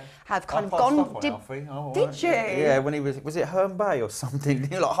players have kind of gone. Did you? Yeah, when he was it Herne Bay or something?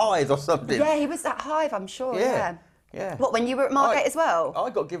 Like Hythe or something? Yeah, he was at Hythe, I'm sure. Yeah. What, when you were at Margate as well?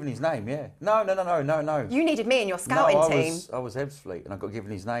 I got given his name. Yeah. No. You needed me in your scouting team. I was Ebbsfleet, and I got given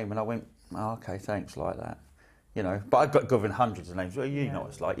his name, and I went, oh, okay, thanks, like that. You know, but I got given hundreds of names. Well, you know what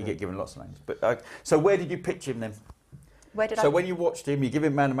it's like. You get given lots of names. But so where did you pitch him then? When you watched him, you give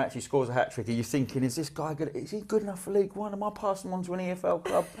him man of the match, he scores a hat-trick, are you thinking, is this guy good? Is he good enough for League One? Am I passing him on to an EFL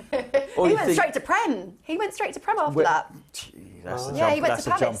club? He went straight to Prem. He went straight to Prem after that. That's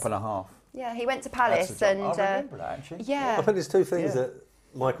a jump and a half. Yeah, he went to Palace. And I remember that, actually. Yeah. I think there's two things that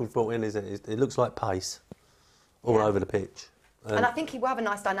Michael's brought in, isn't it? It looks like pace all over the pitch. And I think he will have a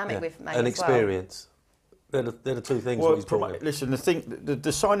nice dynamic with May and experience. They're the two things that he's brought in. Listen, the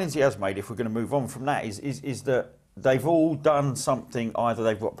signings he has made, if we're going to move on from that, is that they've all done something. Either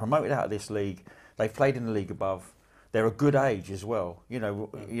they've got promoted out of this league, they've played in the league above. They're a good age as well. You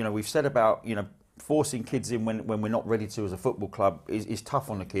know, we've said about forcing kids in when we're not ready to as a football club is tough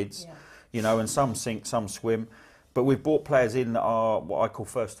on the kids. Yeah. You know, and some sink, some swim. But we've brought players in that are what I call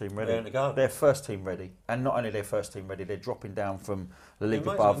first team ready. They're first team ready, and not only they're first team ready, they're dropping down from the league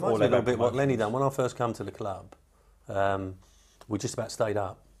above. Or a little bit what Lenny done when I first come to the club. We just about stayed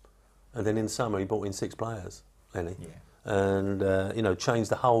up, and then in summer he brought in 6 players. Lenny, and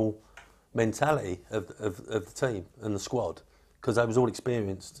changed the whole mentality of the team and the squad, because they was all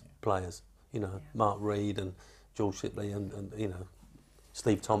experienced players. Mark Reed and George Shipley and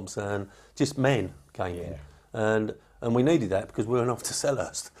Steve Thompson, just men came in, and we needed that because we were off to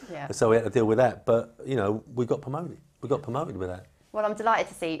Selhurst, so we had to deal with that. But we got promoted. We got promoted with that. Well, I'm delighted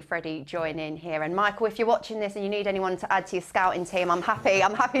to see Freddie join in here. And Michael, if you're watching this and you need anyone to add to your scouting team, I'm happy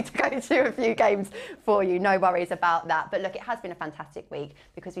to go to a few games for you. No worries about that. But look, it has been a fantastic week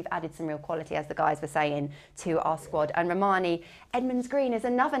because we've added some real quality, as the guys were saying, to our squad. And Rarmani Edmonds-Green is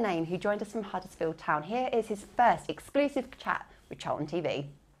another name who joined us from Huddersfield Town. Here is his first exclusive chat with Charlton TV.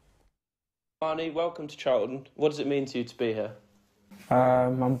 Rarmani, welcome to Charlton. What does it mean to you to be here?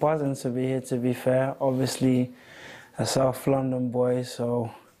 I'm buzzing to be here, to be fair. Obviously, a South London boy, so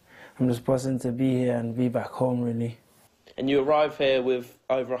I'm just buzzing to be here and be back home, really. And you arrive here with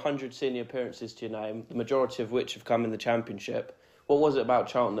over 100 senior appearances to your name, the majority of which have come in the Championship. What was it about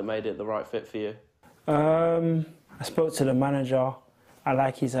Charlton that made it the right fit for you? I spoke to the manager. I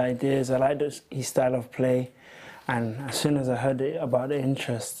like his ideas, I like his style of play, and as soon as I heard about the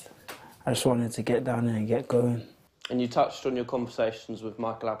interest, I just wanted to get down there and get going. And you touched on your conversations with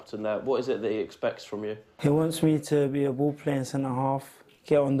Michael Appleton there. What is it that he expects from you? He wants me to be a ball-playing centre-half,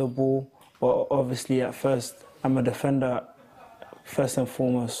 get on the ball, but obviously at first I'm a defender first and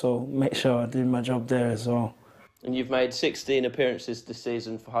foremost, so make sure I do my job there as well. And you've made 16 appearances this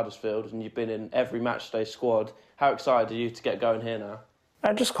season for Huddersfield, and you've been in every matchday squad. How excited are you to get going here now?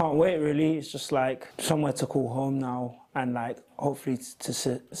 I just can't wait, really. It's just like somewhere to call home now, and hopefully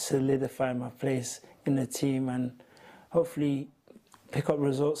to solidify my place in the team and hopefully pick up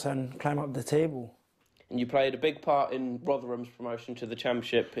results and climb up the table. And you played a big part in Rotherham's promotion to the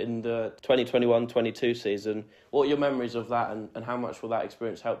Championship in the 2021-22 season. What are your memories of that, and how much will that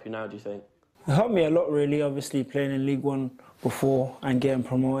experience help you now, do you think? It helped me a lot, really, obviously playing in League One before and getting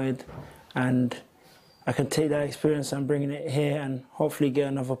promoted, and I can take that experience and bring it here and hopefully get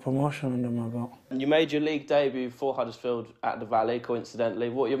another promotion under my belt. You made your league debut for Huddersfield at the Valley, coincidentally.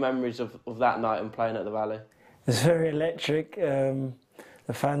 What are your memories of that night and playing at the Valley? It's very electric.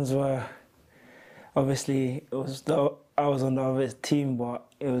 The fans were, obviously, I was on the other team, but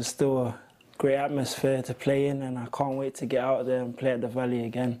it was still a great atmosphere to play in, and I can't wait to get out there and play at the Valley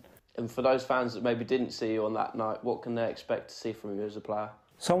again. And for those fans that maybe didn't see you on that night, what can they expect to see from you as a player?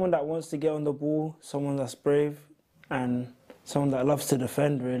 Someone that wants to get on the ball, someone that's brave, and someone that loves to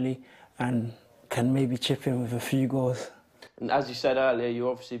defend, really, and can maybe chip in with a few goals. And as you said earlier,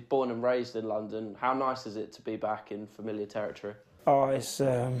 you're obviously born and raised in London. How nice is it to be back in familiar territory? Oh, it's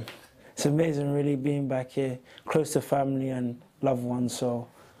amazing, really, being back here, close to family and loved ones, so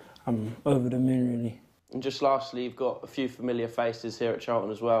I'm over the moon, really. And just lastly, you've got a few familiar faces here at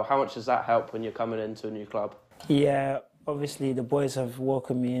Charlton as well. How much does that help when you're coming into a new club? Yeah, obviously the boys have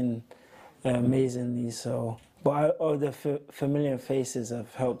welcomed me in amazingly, so... But all the familiar faces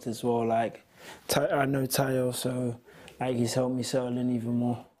have helped as well, like, I know Tayo, so like, he's helped me settle in even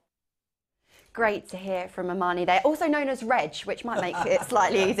more. Great to hear from Rarmani there, also known as Reg, which might make it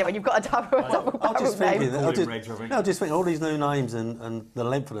slightly easier when you've got a double name. I just think all these new names and the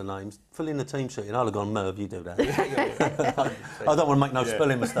length of the names, fill in the team sheet, and I'd have gone, Merv, you do that. I don't want to make no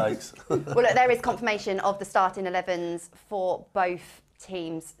spelling mistakes. Well, look, there is confirmation of the starting 11s for both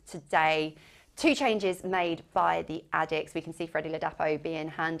teams today. 2 changes made by the Addicts. We can see Freddie Ladapo being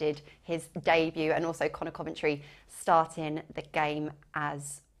handed his debut, and also Connor Coventry starting the game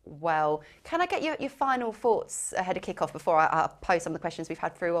as well. Can I get your final thoughts ahead of kick-off before I pose some of the questions we've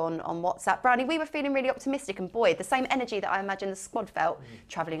had through on WhatsApp? Brownie, we were feeling really optimistic, and boy, the same energy that I imagine the squad felt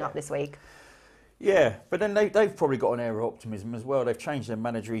travelling up this week. Yeah, but then they've probably got an air of optimism as well. They've changed their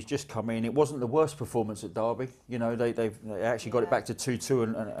manager. He's just come in. It wasn't the worst performance at Derby. You know, they actually got it back to 2-2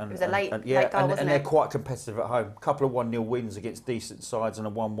 and it was a late goal, wasn't and they're quite competitive at home. A couple of 1-0 wins against decent sides and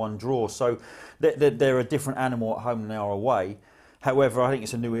a 1-1 draw. So they're a different animal at home than they are away. However, I think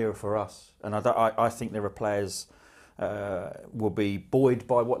it's a new era for us, and I think there are players will be buoyed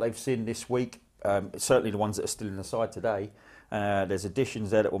by what they've seen this week. Certainly the ones that are still in the side today. There's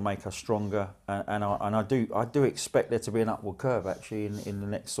additions there that will make us stronger, and I do expect there to be an upward curve actually in the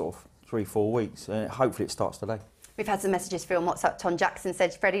next sort of 3-4 weeks. Hopefully it starts today. We've had some messages through on WhatsApp. Tom Jackson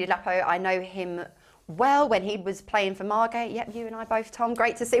said, Freddie Ladapo, I know him well when he was playing for Margate. Yep, you and I both, Tom.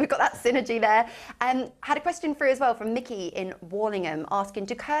 Great to see we've got that synergy there. Had a question through as well from Mickey in Warlingham asking,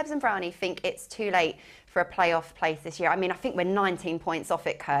 do Curbs and Brownie think it's too late for a playoff place this year? I mean, I think we're 19 points off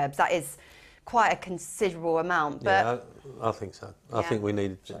at Curbs. That is quite a considerable amount. But yeah, I think so. I think we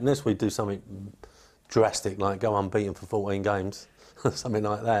need, unless we do something drastic like go unbeaten for 14 games, something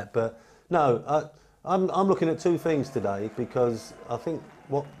like that. But no, I'm looking at 2 things today, because I think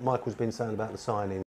what Michael's been saying about the signing